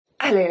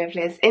Hello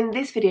lovelies, in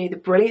this video the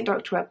brilliant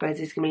Dr. Webboz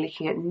is going to be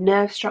looking at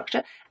nerve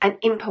structure and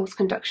impulse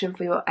conduction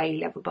for your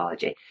A-level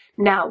biology.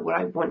 Now what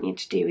I want you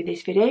to do with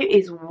this video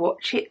is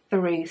watch it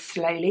through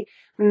slowly,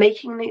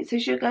 making notes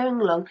as you're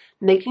going along,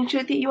 making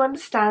sure that you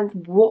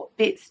understand what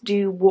bits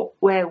do what,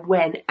 where,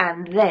 when,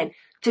 and then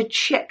to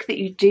check that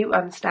you do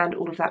understand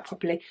all of that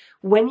properly.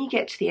 When you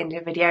get to the end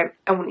of the video,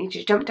 I want you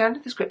to jump down to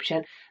the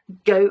description,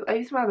 go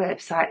over to my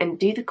website and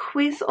do the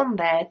quiz on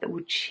there that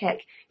will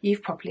check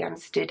you've properly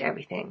understood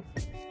everything.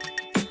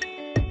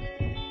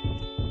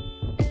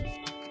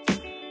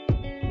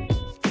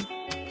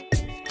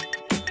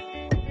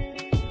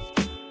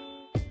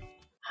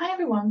 Hi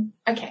everyone.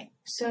 Okay,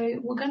 so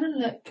we're going to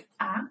look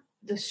at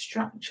the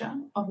structure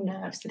of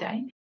nerves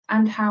today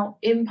and how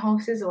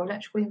impulses or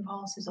electrical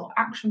impulses or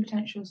action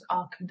potentials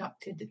are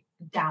conducted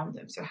down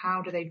them. So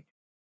how do they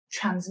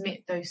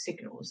transmit those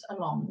signals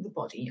along the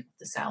body of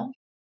the cell?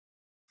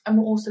 And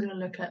we're also going to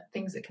look at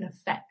things that can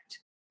affect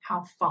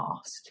how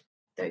fast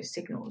those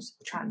signals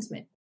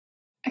transmit.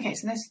 Okay,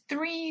 so there's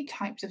three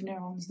types of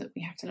neurons that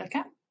we have to look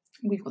at.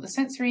 We've got the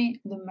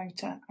sensory, the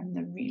motor, and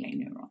the relay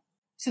neuron.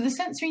 So the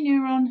sensory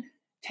neuron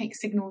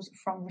takes signals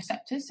from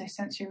receptors, so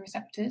sensory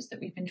receptors that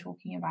we've been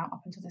talking about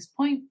up until this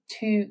point,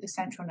 to the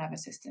central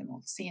nervous system,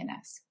 or the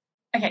CNS.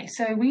 Okay,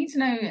 so we need to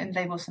know and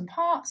label some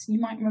parts. You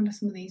might remember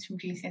some of these from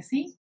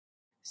GCSE.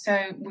 So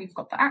we've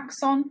got the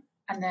axon,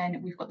 and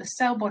then we've got the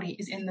cell body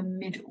is in the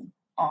middle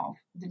of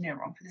the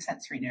neuron for the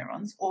sensory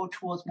neurons, or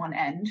towards one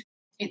end.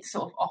 It's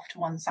sort of off to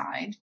one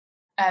side.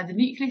 The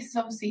nucleus is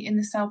obviously in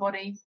the cell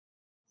body,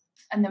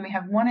 and then we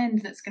have one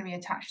end that's going to be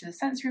attached to the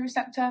sensory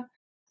receptor,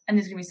 and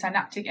there's going to be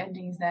synaptic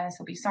endings there, so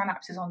there'll be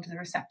synapses onto the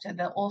receptor.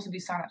 There'll also be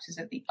synapses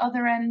at the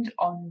other end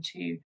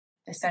onto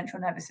the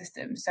central nervous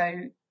system. So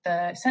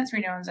the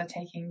sensory neurons are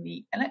taking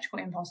the electrical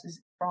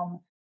impulses from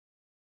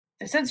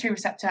the sensory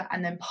receptor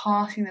and then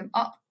passing them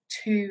up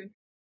to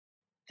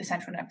the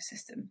central nervous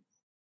system.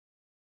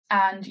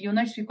 And you'll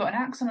notice we've got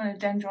an axon and a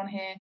dendron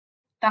here.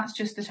 That's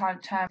just the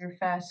term we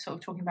refer to sort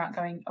of talking about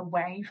going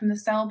away from the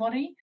cell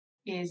body,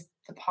 is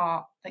the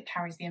part that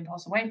carries the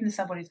impulse away from the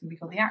cell body is going to be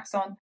called the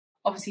axon.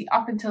 Obviously,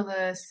 up until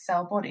the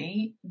cell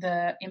body,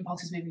 the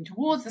impulse is moving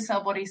towards the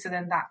cell body, so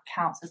then that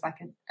counts as like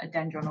a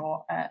dendron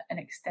or an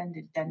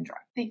extended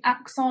dendrite. The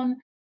axon,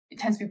 it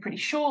tends to be pretty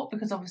short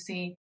because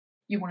obviously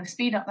you want to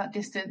speed up that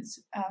distance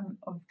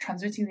of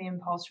transmitting the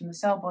impulse from the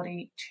cell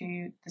body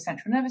to the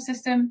central nervous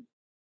system,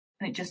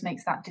 and it just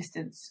makes that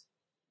distance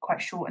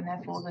quite short and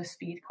therefore the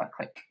speed quite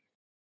quick.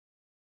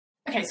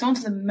 Okay, so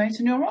onto the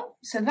motor neuron.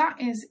 So that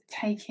is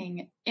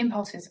taking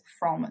impulses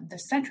from the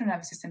central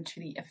nervous system to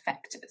the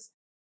effectors.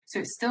 So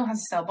it still has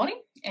a cell body,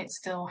 it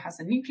still has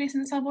a nucleus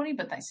in the cell body,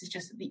 but this is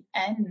just at the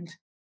end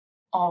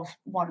of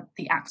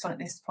the axon at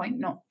this point,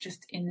 not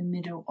just in the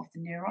middle of the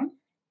neuron.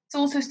 It's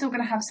also still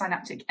going to have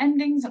synaptic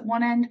endings at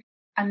one end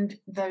and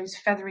those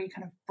feathery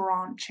kind of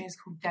branches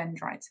called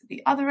dendrites at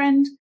the other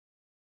end.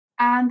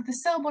 And the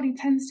cell body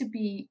tends to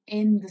be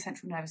in the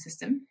central nervous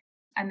system.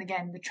 And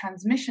again, the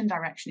transmission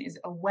direction is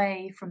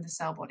away from the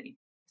cell body.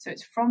 So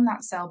it's from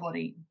that cell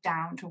body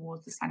down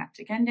towards the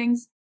synaptic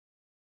endings.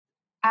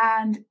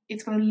 And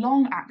it's got a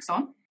long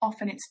axon.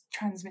 Often it's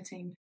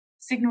transmitting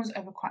signals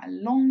over quite a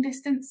long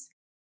distance.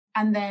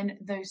 And then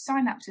those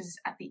synapses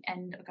at the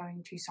end are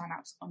going to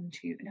synapse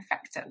onto an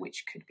effector,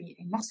 which could be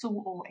a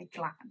muscle or a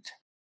gland.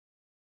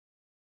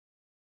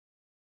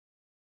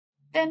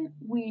 Then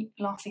we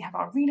lastly have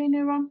our relay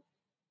neuron.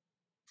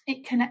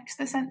 It connects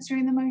the sensory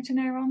and the motor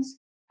neurons,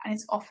 and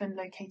it's often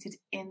located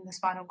in the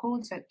spinal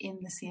cord, so in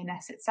the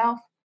CNS itself.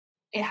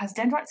 It has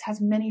dendrites,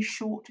 has many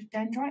short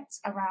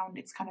dendrites around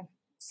its kind of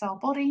cell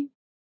body.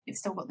 It's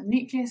still got the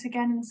nucleus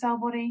again in the cell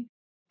body,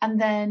 and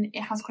then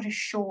it has quite a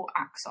short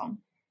axon.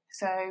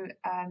 So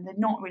they're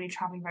not really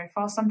traveling very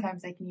fast.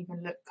 Sometimes they can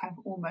even look kind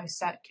of almost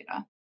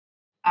circular,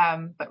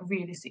 but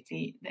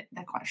realistically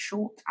they're quite a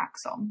short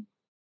axon.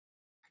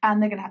 And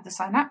they're going to have the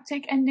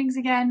synaptic endings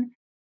again.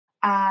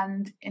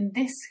 And in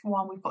this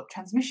one, we've got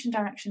transmission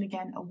direction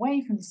again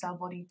away from the cell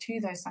body to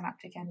those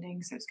synaptic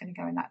endings. So it's going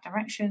to go in that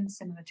direction,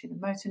 similar to the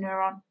motor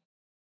neuron.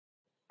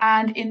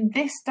 And in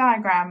this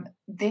diagram,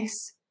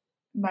 this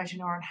motor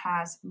neuron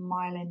has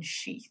myelin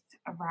sheath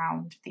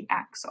around the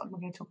axon. We're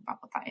going to talk about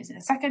what that is in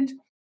a second.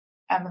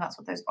 And that's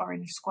what those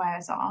orange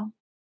squares are.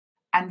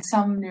 And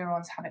some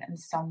neurons have it and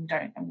some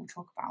don't. And we'll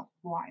talk about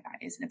why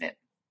that is in a bit.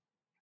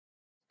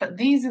 But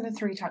these are the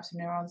three types of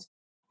neurons.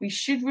 We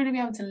should really be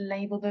able to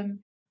label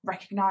them,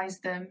 recognize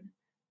them,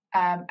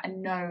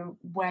 and know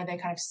where they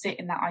kind of sit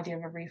in that idea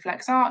of a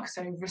reflex arc.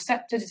 So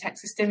receptor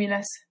detects a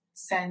stimulus,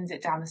 sends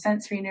it down the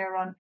sensory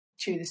neuron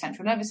to the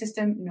central nervous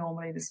system,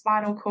 normally the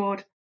spinal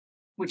cord,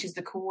 which is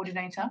the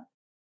coordinator.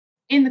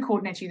 In the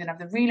coordinator, you then have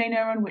the relay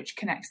neuron, which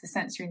connects the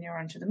sensory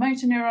neuron to the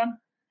motor neuron.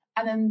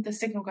 And then the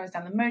signal goes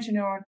down the motor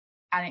neuron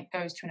and it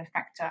goes to an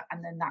effector,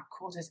 and then that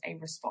causes a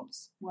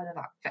response, whether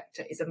that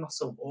effector is a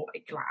muscle or a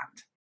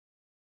gland.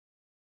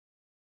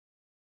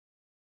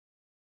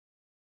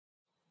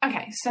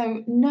 Okay,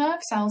 so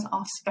nerve cells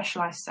are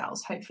specialised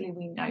cells. Hopefully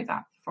we know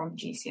that from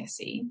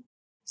GCSE.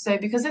 So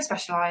because they're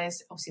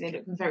specialised, obviously they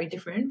look very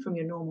different from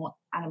your normal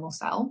animal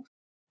cell.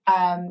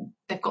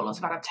 They've got lots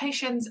of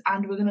adaptations,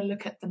 and we're going to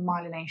look at the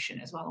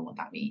myelination as well and what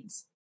that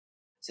means.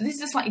 So this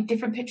is a slightly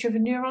different picture of a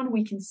neuron.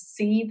 We can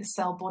see the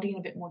cell body in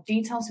a bit more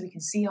detail, so we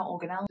can see our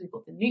organelles. We've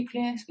got the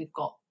nucleus, we've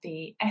got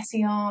the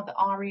SER, the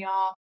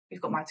RER,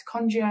 we've got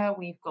mitochondria,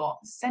 we've got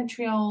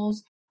centrioles,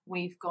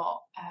 we've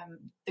got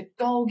the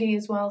Golgi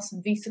as well,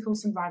 some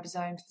vesicles, some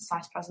ribosomes, the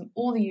cytoplasm,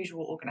 all the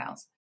usual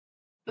organelles.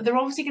 But they're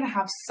obviously going to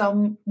have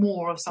some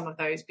more of some of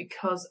those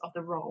because of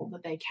the role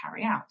that they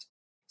carry out.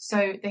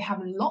 So they have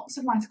lots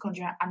of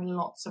mitochondria and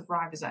lots of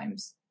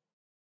ribosomes.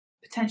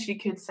 Potentially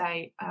could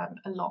say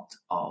a lot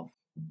of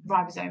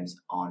ribosomes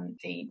on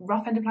the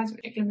rough endoplasmic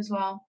reticulum as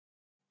well,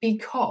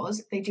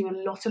 because they do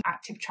a lot of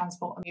active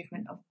transport and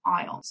movement of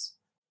ions.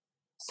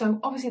 So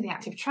obviously the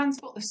active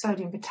transport, the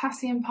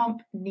sodium-potassium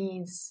pump,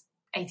 needs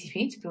ATP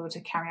to be able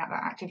to carry out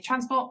that active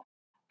transport.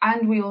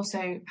 And we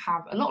also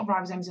have a lot of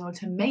ribosomes in order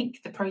to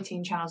make the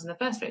protein channels in the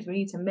first place. We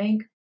need to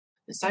make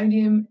the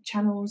sodium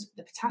channels,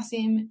 the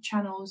potassium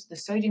channels, the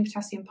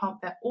sodium-potassium pump.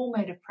 They're all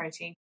made of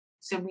protein,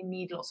 so we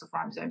need lots of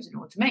ribosomes in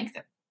order to make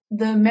them.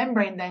 The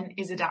membrane then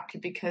is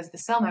adapted because the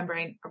cell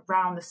membrane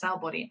around the cell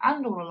body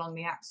and all along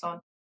the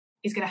axon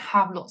is going to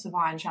have lots of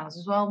ion channels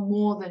as well,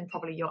 more than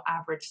probably your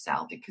average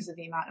cell because of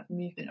the amount of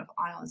movement of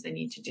ions they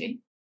need to do.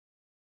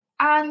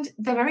 And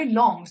they're very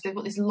long, so they've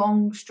got this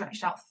long,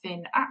 stretched out,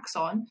 thin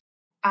axon,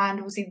 and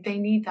obviously they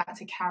need that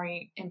to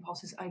carry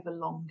impulses over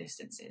long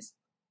distances,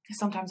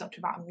 sometimes up to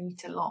about a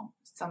metre long,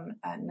 some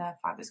nerve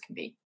fibres can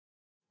be.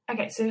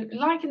 Okay, so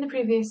like in the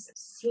previous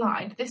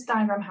slide, this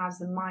diagram has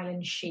the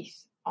myelin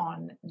sheath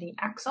on the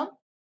axon.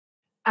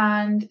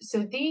 And so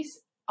these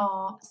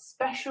are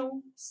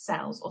special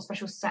cells or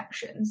special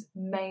sections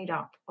made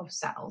up of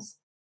cells,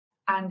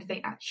 and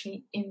they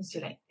actually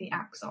insulate the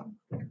axon.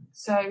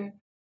 So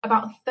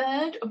about a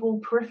third of all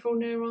peripheral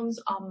neurons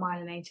are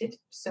myelinated.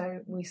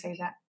 So we say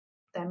that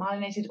they're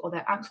myelinated or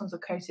their axons are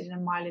coated in a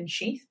myelin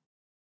sheath.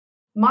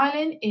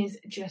 Myelin is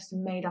just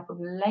made up of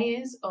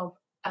layers of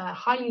a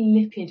highly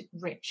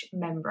lipid-rich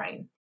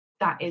membrane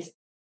that is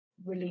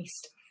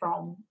released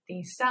from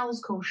these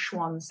cells called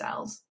Schwann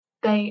cells.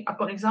 I've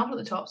got an example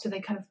at the top, so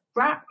they kind of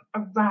wrap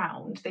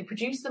around, they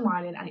produce the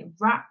myelin and it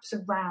wraps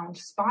around,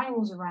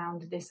 spirals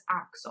around this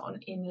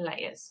axon in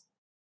layers.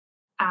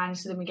 And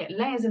so then we get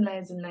layers and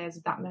layers and layers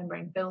of that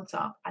membrane built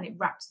up, and it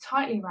wraps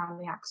tightly around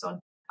the axon.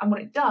 And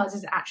what it does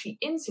is it actually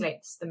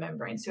insulates the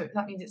membrane. So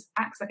that means it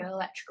acts like an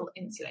electrical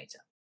insulator.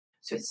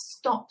 So it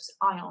stops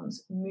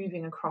ions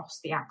moving across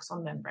the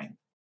axon membrane.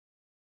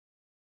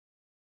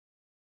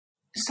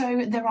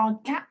 So there are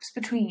gaps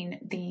between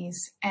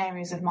these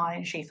areas of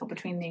myelin sheath, or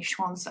between these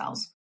Schwann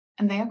cells,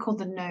 and they are called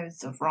the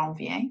nodes of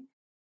Ranvier.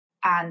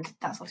 And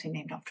that's obviously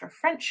named after a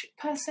French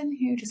person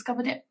who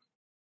discovered it.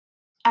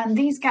 And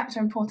these gaps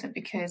are important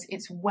because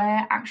it's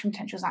where action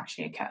potentials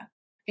actually occur.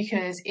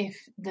 Because if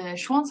the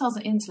Schwann cells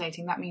are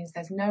insulating, that means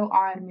there's no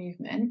ion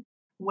movement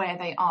where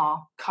they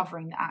are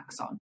covering the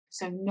axon.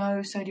 So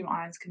no sodium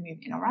ions can move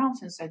in or out,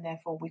 and so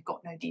therefore we've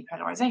got no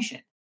depolarization.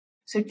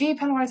 So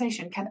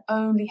depolarization can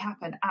only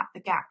happen at the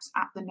gaps,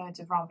 at the nodes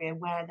of Ranvier,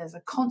 where there's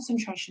a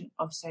concentration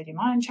of sodium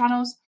ion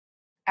channels.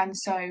 And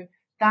so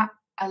that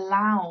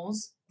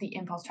allows the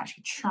impulse to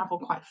actually travel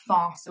quite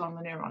fast along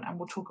the neuron. And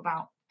we'll talk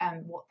about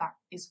what that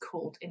is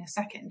called in a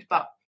second.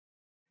 But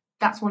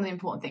that's one of the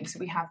important things. So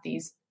we have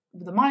these,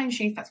 the myelin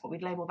sheath, that's what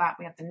we'd label that.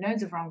 We have the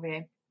nodes of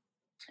Ranvier.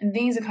 And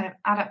these are kind of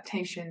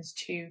adaptations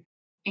to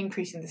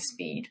increasing the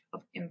speed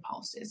of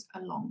impulses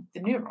along the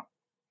neuron.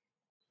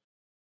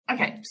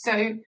 Okay,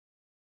 so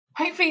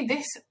hopefully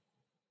this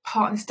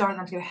part of this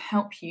diagram is going to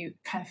help you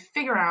kind of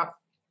figure out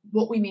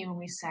what we mean when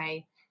we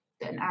say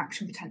that an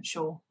action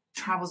potential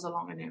travels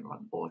along a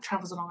neuron, or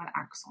travels along an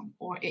axon,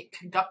 or it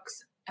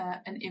conducts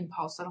an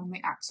impulse along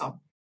the axon.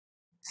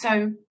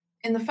 So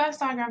in the first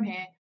diagram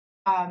here,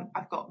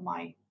 I've got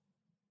my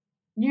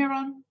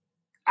neuron,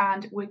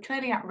 and we're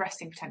clearly at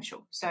resting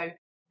potential. So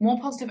more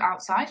positive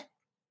outside,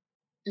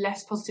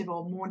 less positive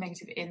or more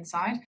negative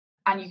inside.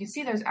 And you can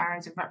see those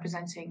arrows are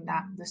representing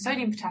that the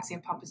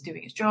sodium-potassium pump is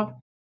doing its job.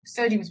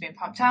 Sodium is being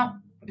pumped out,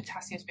 and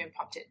potassium is being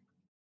pumped in.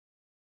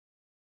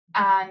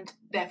 And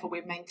therefore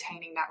we're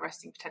maintaining that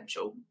resting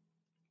potential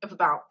of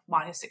about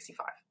 -65.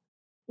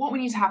 What we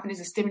need to happen is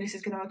a stimulus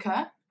is going to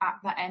occur at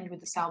that end with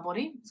the cell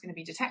body. It's going to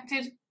be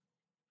detected.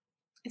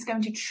 It's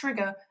going to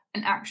trigger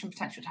an action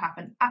potential to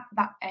happen at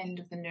that end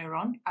of the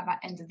neuron, at that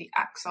end of the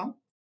axon.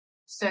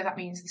 So that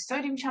means the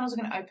sodium channels are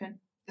going to open,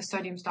 the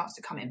sodium starts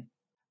to come in.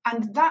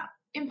 And that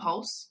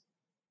impulse,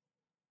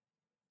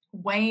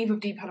 wave of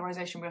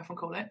depolarization we often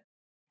call it,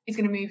 is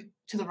going to move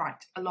to the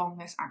right along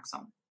this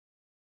axon.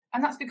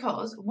 And that's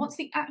because once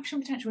the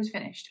action potential is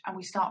finished and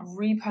we start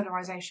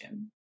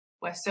repolarization,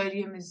 where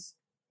sodium is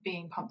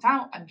being pumped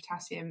out and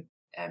potassium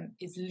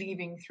is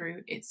leaving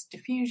through its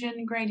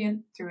diffusion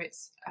gradient, through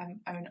its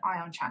own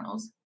ion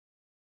channels,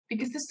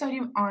 because the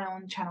sodium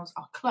ion channels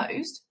are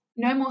closed,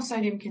 no more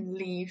sodium can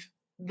leave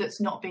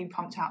that's not being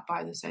pumped out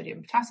by the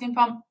sodium potassium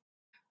pump,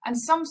 and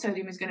some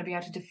sodium is going to be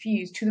able to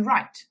diffuse to the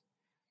right.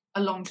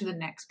 along to the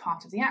next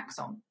part of the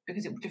axon,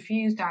 because it will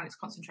diffuse down its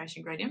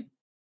concentration gradient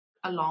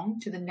along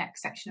to the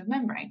next section of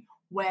membrane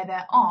where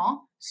there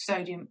are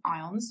sodium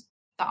ions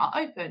that are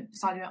open,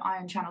 sodium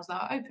ion channels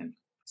that are open.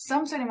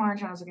 Some sodium ion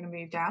channels are going to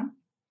move down.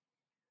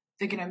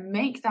 They're going to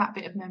make that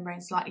bit of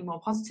membrane slightly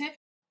more positive.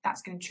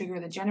 That's going to trigger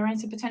the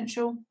generator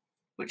potential,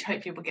 which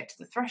hopefully will get to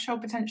the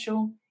threshold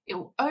potential. It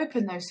will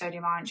open those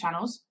sodium ion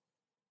channels,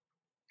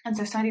 and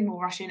so sodium will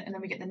rush in, and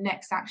then we get the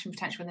next action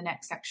potential in the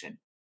next section.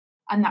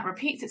 And that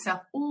repeats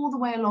itself all the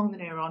way along the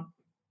neuron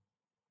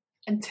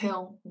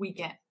until we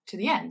get to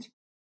the end.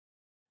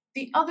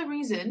 The other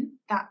reason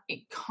that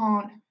it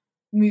can't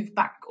move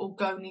back or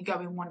only go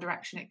in one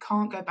direction, it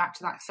can't go back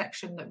to that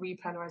section that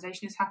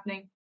repolarization is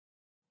happening,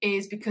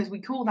 is because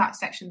we call that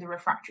section the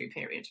refractory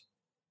period.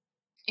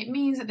 It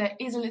means that there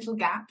is a little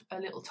gap, a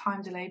little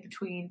time delay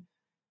between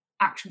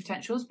action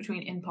potentials,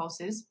 between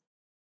impulses,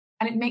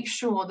 and it makes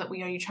sure that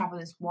we only travel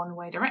this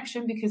one-way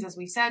direction because, as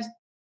we said,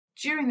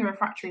 during the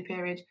refractory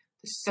period,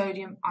 the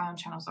sodium ion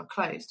channels are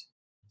closed.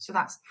 So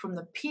that's from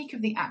the peak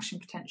of the action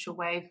potential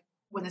wave,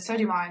 when the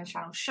sodium ion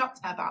channel shut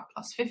at about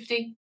plus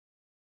 50,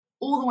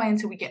 all the way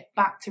until we get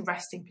back to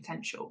resting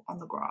potential on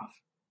the graph.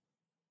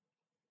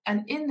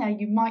 And in there,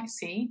 you might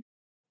see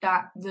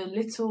that the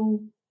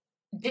little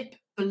dip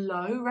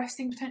below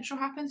resting potential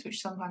happens, which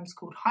is sometimes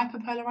called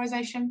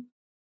hyperpolarization.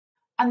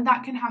 And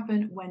that can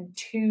happen when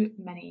too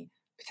many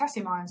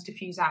potassium ions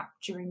diffuse out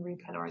during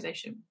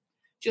repolarization.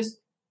 Just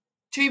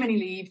too many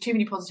leave, too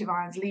many positive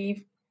ions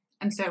leave,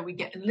 and so we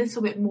get a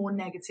little bit more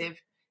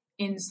negative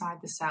inside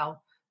the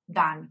cell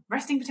than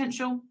resting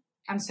potential,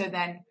 and so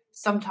then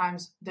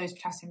sometimes those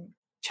potassium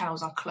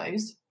channels are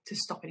closed to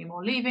stop any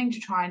more leaving, to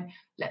try and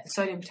let the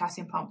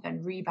sodium-potassium pump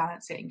then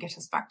rebalance it and get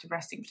us back to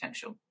resting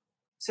potential.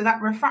 So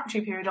that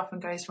refractory period often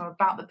goes from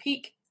about the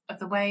peak of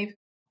the wave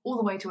all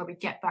the way to where we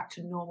get back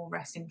to normal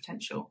resting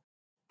potential.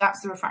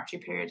 That's the refractory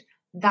period.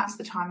 That's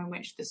the time in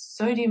which the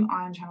sodium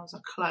ion channels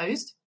are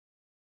closed.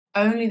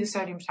 Only the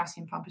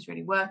sodium-potassium pump is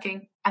really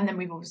working. And then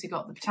we've obviously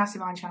got the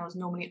potassium ion channels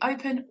normally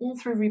open all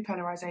through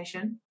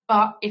repolarization.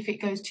 But if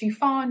it goes too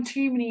far and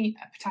too many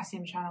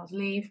potassium channels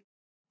leave,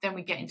 then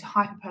we get into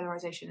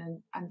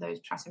hyperpolarization, and those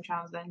potassium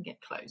channels then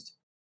get closed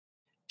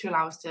to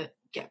allow us to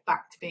get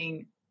back to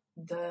being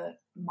the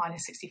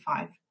minus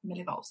 65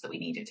 millivolts that we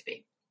need it to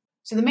be.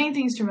 So the main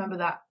thing is to remember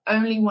that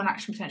only one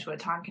action potential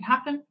at a time can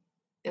happen.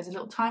 There's a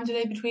little time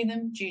delay between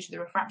them due to the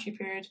refractory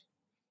period.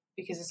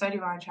 Because the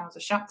sodium ion channels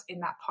are shut in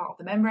that part of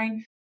the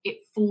membrane, it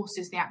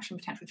forces the action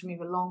potential to move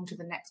along to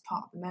the next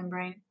part of the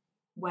membrane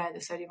where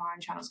the sodium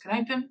ion channels can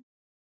open,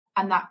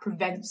 and that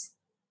prevents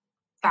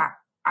that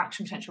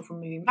action potential from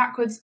moving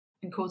backwards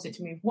and causes it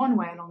to move one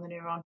way along the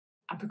neuron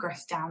and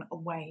progress down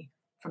away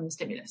from the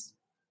stimulus.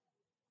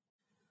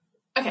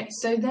 Okay,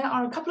 so there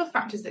are a couple of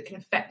factors that can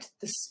affect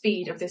the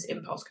speed of this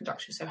impulse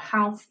conduction, so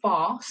how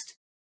fast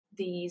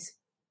these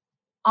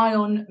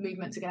ion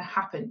movements are going to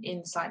happen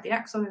inside the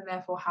axon, and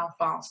therefore how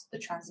fast the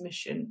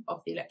transmission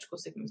of the electrical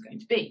signal is going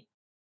to be.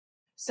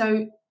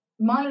 So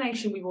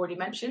myelination we've already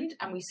mentioned,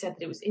 and we said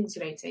that it was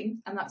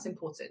insulating, and that's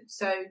important.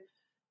 So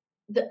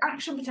the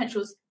action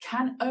potentials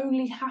can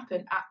only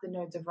happen at the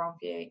nodes of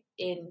Ranvier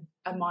in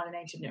a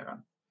myelinated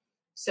neuron.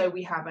 So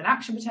we have an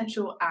action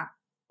potential at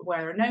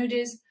where a node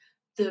is,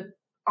 the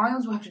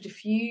ions will have to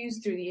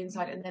diffuse through the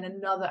inside, and then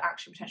another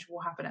action potential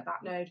will happen at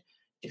that node,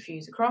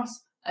 diffuse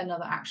across,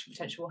 another action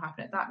potential will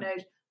happen at that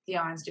node, the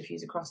ions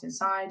diffuse across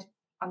inside,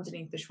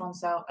 underneath the Schwann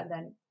cell, and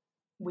then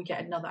we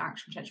get another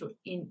action potential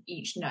in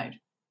each node.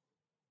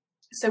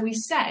 So we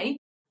say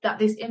that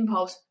this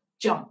impulse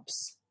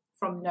jumps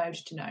from node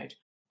to node.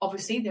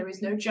 Obviously, there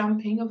is no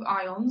jumping of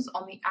ions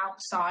on the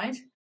outside.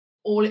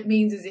 All it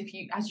means is if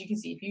you, as you can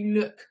see, if you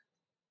look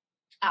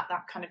at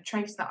that kind of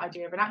trace, that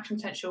idea of an action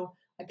potential,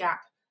 a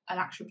gap, an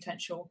action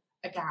potential,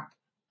 a gap,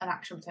 an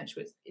action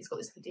potential, it's got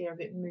this idea of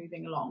it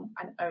moving along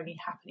and only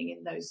happening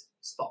in those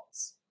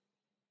spots.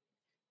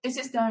 This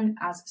is known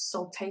as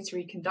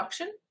saltatory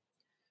conduction,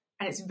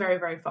 and it's very,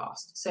 very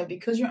fast. So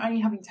because you're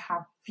only having to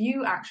have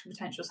few action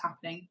potentials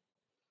happening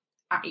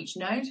at each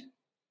node,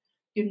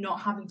 you're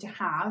not having to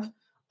have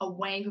a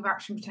wave of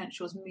action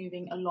potentials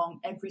moving along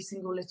every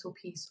single little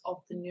piece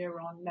of the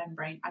neuron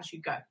membrane as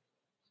you go.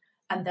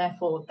 And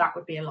therefore, that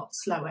would be a lot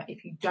slower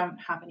if you don't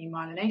have any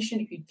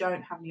myelination, if you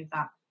don't have any of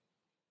that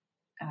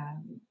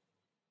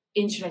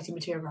insulating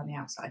material around the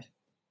outside.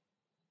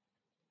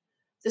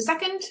 The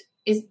second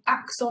is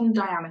axon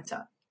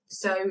diameter.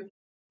 So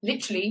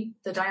literally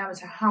the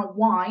diameter, how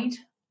wide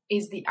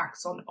is the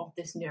axon of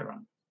this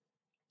neuron?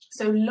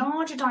 So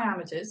larger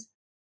diameters,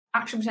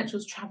 action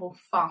potentials travel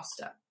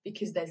faster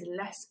because there's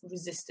less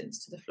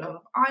resistance to the flow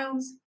of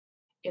ions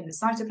in the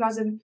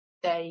cytoplasm.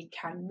 They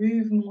can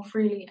move more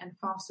freely and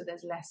faster,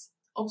 there's less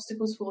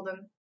obstacles for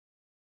them.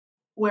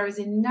 Whereas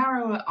in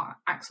narrower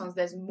axons,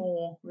 there's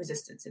more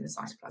resistance in the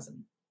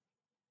cytoplasm.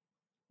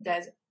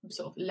 There's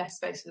sort of less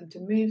space for them to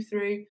move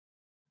through,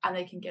 and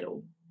they can get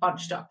all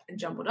bunched up and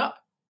jumbled up.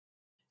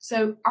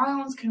 So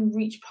ions can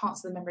reach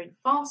parts of the membrane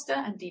faster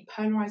and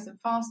depolarize them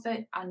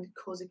faster and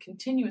cause a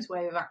continuous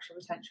wave of action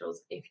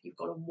potentials if you've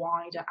got a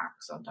wider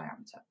axon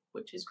diameter,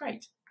 which is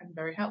great and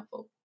very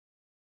helpful.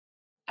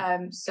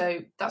 So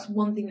that's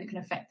one thing that can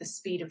affect the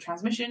speed of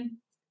transmission,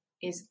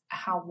 is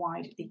how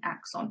wide the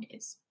axon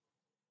is.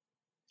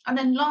 And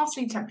then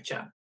lastly,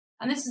 temperature.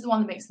 And this is the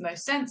one that makes the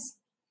most sense.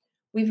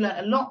 We've learned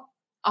a lot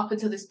up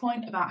until this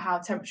point about how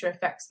temperature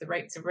affects the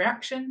rates of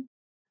reaction,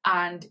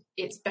 and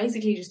it's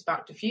basically just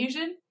about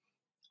diffusion.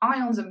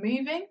 Ions are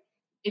moving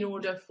in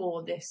order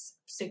for this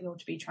signal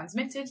to be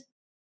transmitted.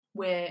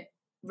 We're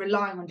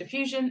relying on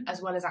diffusion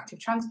as well as active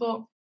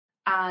transport,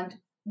 and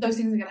those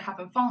things are going to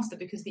happen faster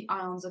because the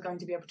ions are going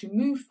to be able to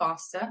move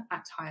faster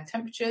at higher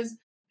temperatures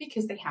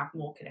because they have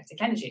more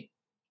kinetic energy.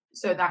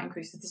 So that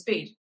increases the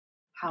speed.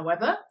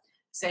 However,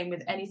 same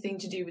with anything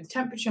to do with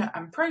temperature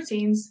and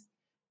proteins,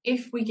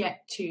 if we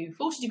get to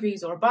 40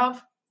 degrees or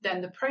above,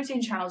 then the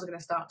protein channels are going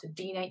to start to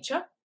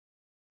denature,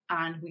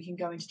 and we can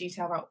go into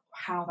detail about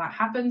how that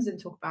happens and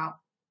talk about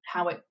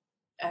how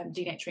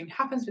denaturing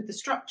happens with the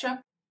structure,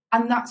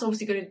 and that's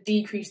obviously going to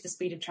decrease the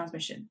speed of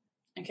transmission.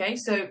 Okay,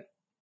 so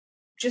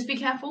just be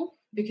careful,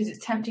 because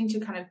it's tempting to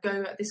kind of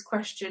go at this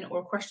question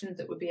or questions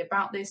that would be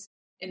about this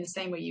in the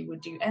same way you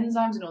would do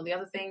enzymes and all the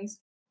other things,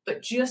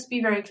 but just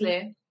be very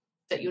clear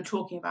that you're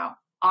talking about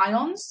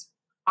ions,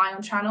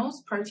 ion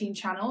channels, protein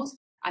channels,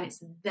 and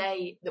it's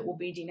they that will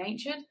be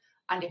denatured.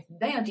 And if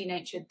they are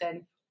denatured,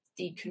 then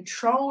the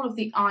control of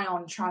the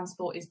ion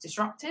transport is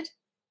disrupted.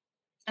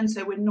 And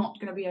so we're not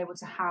going to be able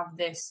to have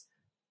this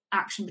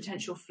action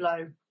potential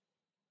flow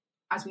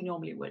as we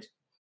normally would.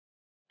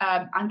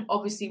 And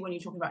obviously, when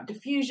you're talking about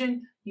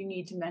diffusion, you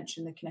need to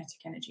mention the kinetic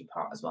energy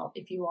part as well,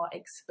 if you are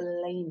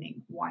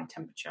explaining why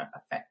temperature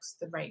affects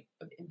the rate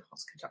of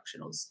impulse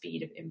conduction or the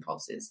speed of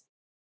impulses.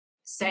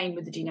 Same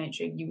with the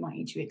denaturing, you might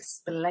need to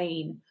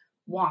explain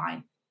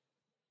why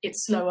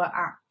it's slower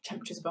at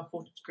temperatures above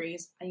 40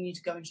 degrees, and you need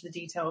to go into the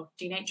detail of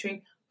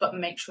denaturing, but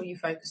make sure you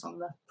focus on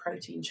the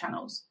protein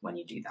channels when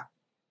you do that.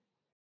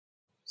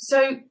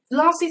 So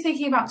lastly,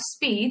 thinking about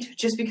speed,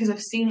 just because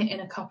I've seen it in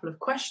a couple of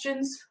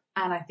questions,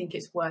 and I think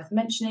it's worth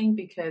mentioning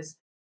because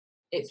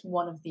it's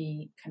one of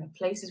the kind of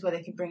places where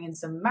they can bring in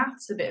some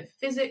maths, a bit of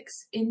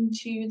physics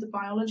into the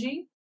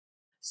biology.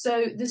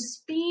 So the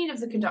speed of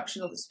the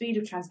conduction or the speed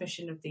of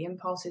transmission of the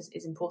impulses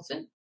is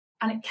important,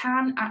 and it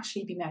can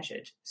actually be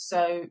measured.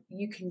 So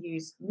you can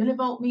use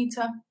millivolt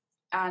meter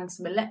and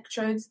some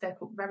electrodes. They're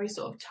very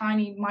sort of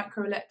tiny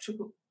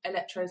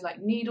electrodes like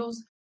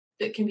needles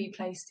that can be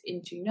placed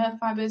into nerve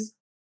fibers.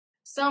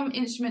 Some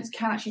instruments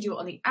can actually do it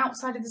on the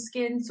outside of the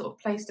skin, sort of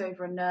placed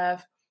over a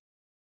nerve,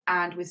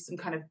 and with some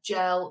kind of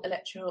gel,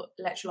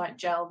 electrolyte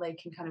gel, they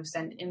can kind of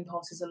send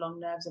impulses along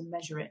nerves and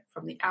measure it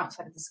from the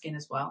outside of the skin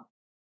as well.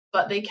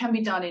 But they can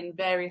be done in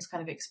various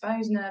kind of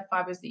exposed nerve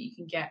fibers that you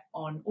can get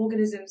on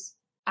organisms.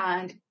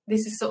 And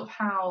this is sort of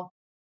how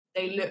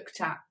they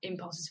looked at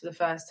impulses for the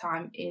first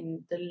time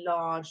in the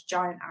large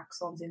giant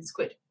axons in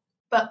squid.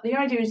 But the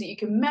idea is that you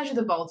can measure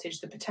the voltage,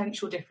 the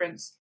potential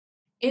difference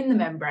in the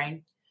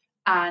membrane.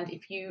 And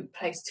if you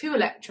place two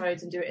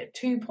electrodes and do it at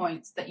 2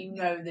 points, that you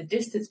know the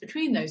distance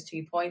between those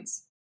 2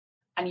 points,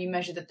 and you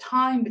measure the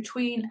time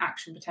between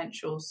action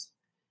potentials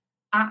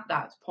at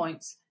that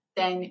point,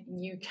 then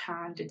you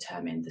can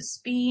determine the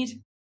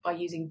speed by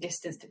using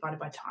distance divided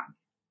by time.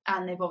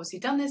 And they've obviously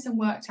done this and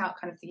worked out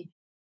kind of the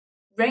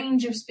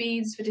range of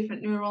speeds for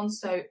different neurons.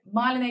 So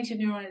myelinated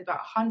neuron is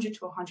about 100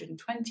 to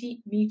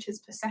 120 meters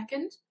per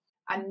second,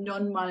 and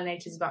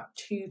non-myelinated is about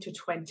 2 to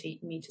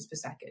 20 meters per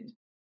second.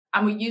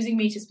 And we're using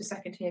meters per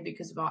second here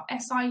because of our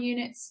SI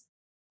units.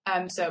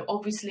 So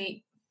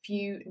obviously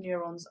few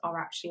neurons are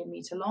actually a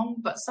meter long,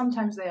 but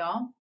sometimes they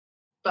are.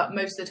 But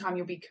most of the time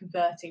you'll be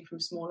converting from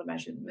smaller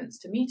measurements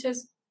to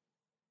meters.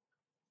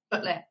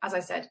 But as I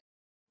said,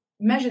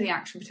 measure the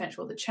action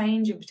potential, the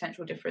change in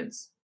potential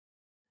difference,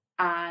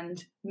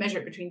 and measure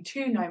it between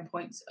two known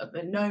points of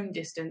a known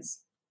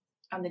distance,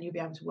 and then you'll be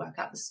able to work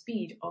out the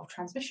speed of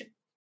transmission.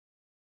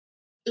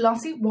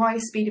 Lastly, why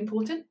is speed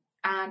important,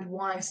 and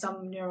why are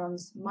some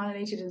neurons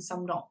myelinated and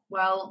some not?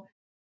 Well,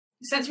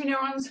 sensory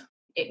neurons,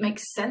 it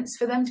makes sense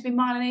for them to be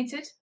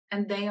myelinated,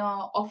 and they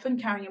are often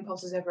carrying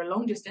impulses over a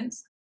long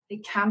distance. They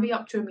can be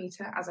up to a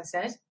meter, as I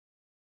said.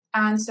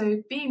 And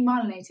so being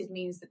myelinated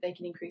means that they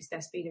can increase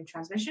their speed of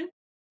transmission.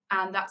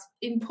 And that's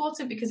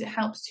important because it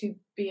helps to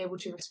be able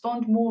to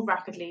respond more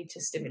rapidly to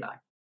stimuli.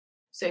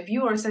 So if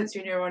you are a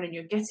sensory neuron and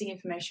you're getting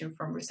information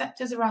from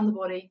receptors around the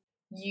body,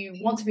 you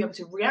want to be able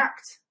to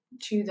react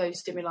to those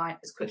stimuli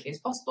as quickly as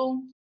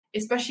possible,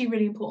 especially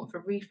really important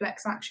for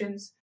reflex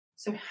actions.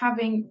 So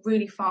having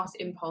really fast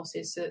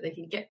impulses so that they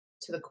can get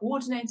to the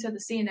coordinator,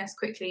 the CNS,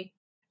 quickly,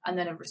 and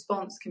then a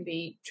response can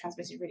be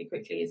transmitted really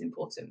quickly is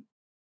important.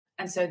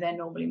 And so they're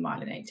normally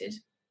myelinated.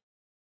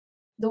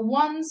 The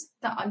ones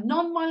that are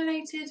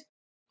non-myelinated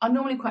are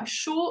normally quite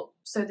short,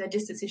 so their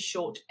distance is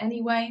short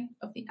anyway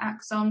of the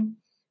axon,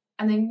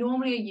 and they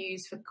normally are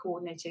used for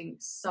coordinating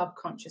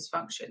subconscious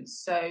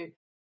functions. So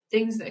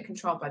things that are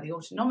controlled by the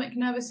autonomic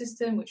nervous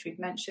system, which we've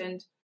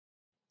mentioned,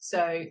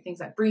 So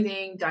things like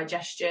breathing,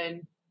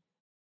 digestion,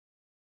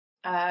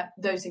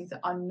 those things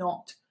that are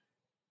not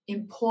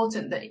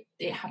important that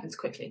it happens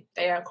quickly.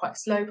 They are quite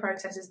slow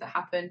processes that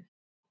happen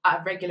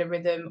at a regular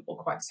rhythm or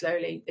quite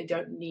slowly. They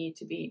don't need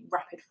to be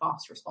rapid,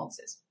 fast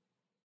responses.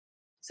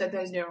 So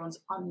those neurons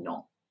are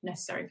not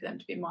necessary for them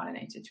to be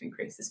myelinated to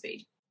increase the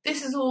speed.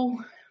 This is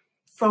all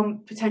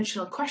from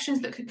potential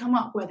questions that could come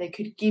up where they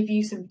could give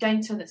you some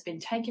data that's been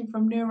taken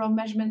from neuron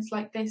measurements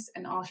like this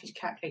and ask you to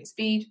calculate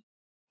speed.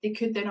 They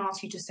could then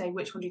ask you to say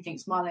which one do you think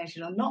is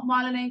myelinated or not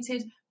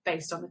myelinated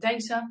based on the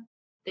data.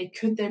 They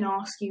could then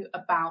ask you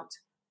about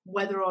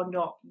whether or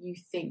not you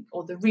think,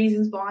 or the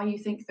reasons why you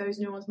think those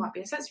neurons might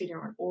be a sensory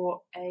neuron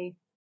or a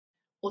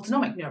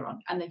autonomic neuron,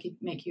 and they could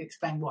make you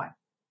explain why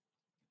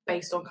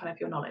based on kind of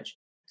your knowledge.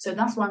 So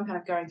that's why I'm kind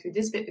of going through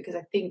this bit, because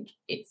I think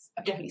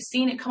I've definitely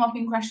seen it come up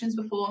in questions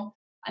before,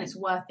 and it's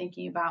worth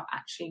thinking about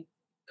actually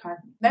kind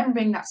of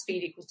remembering that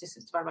speed equals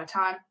distance divided by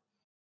time,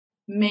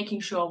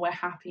 making sure we're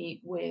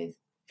happy with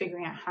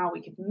figuring out how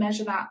we could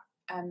measure that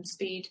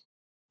speed,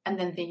 and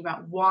then thinking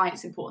about why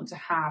it's important to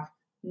have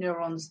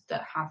neurons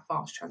that have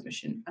fast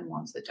transmission and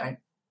ones that don't.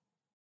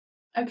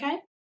 Okay,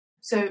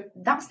 so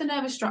that's the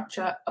nervous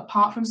structure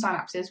apart from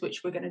synapses,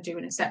 which we're going to do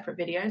in a separate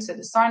video. So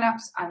the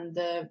synapse and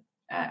the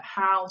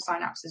how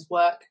synapses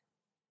work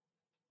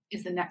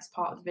is the next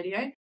part of the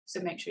video. So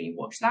make sure you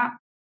watch that.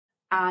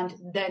 And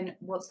then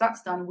once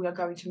that's done, we are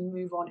going to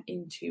move on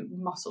into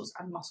muscles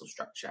and muscle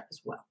structure as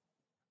well.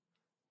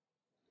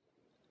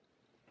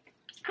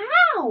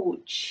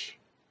 Ouch!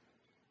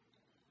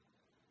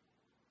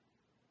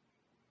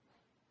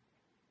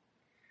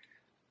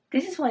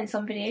 This is why in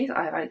some videos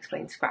I've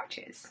explained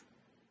scratches.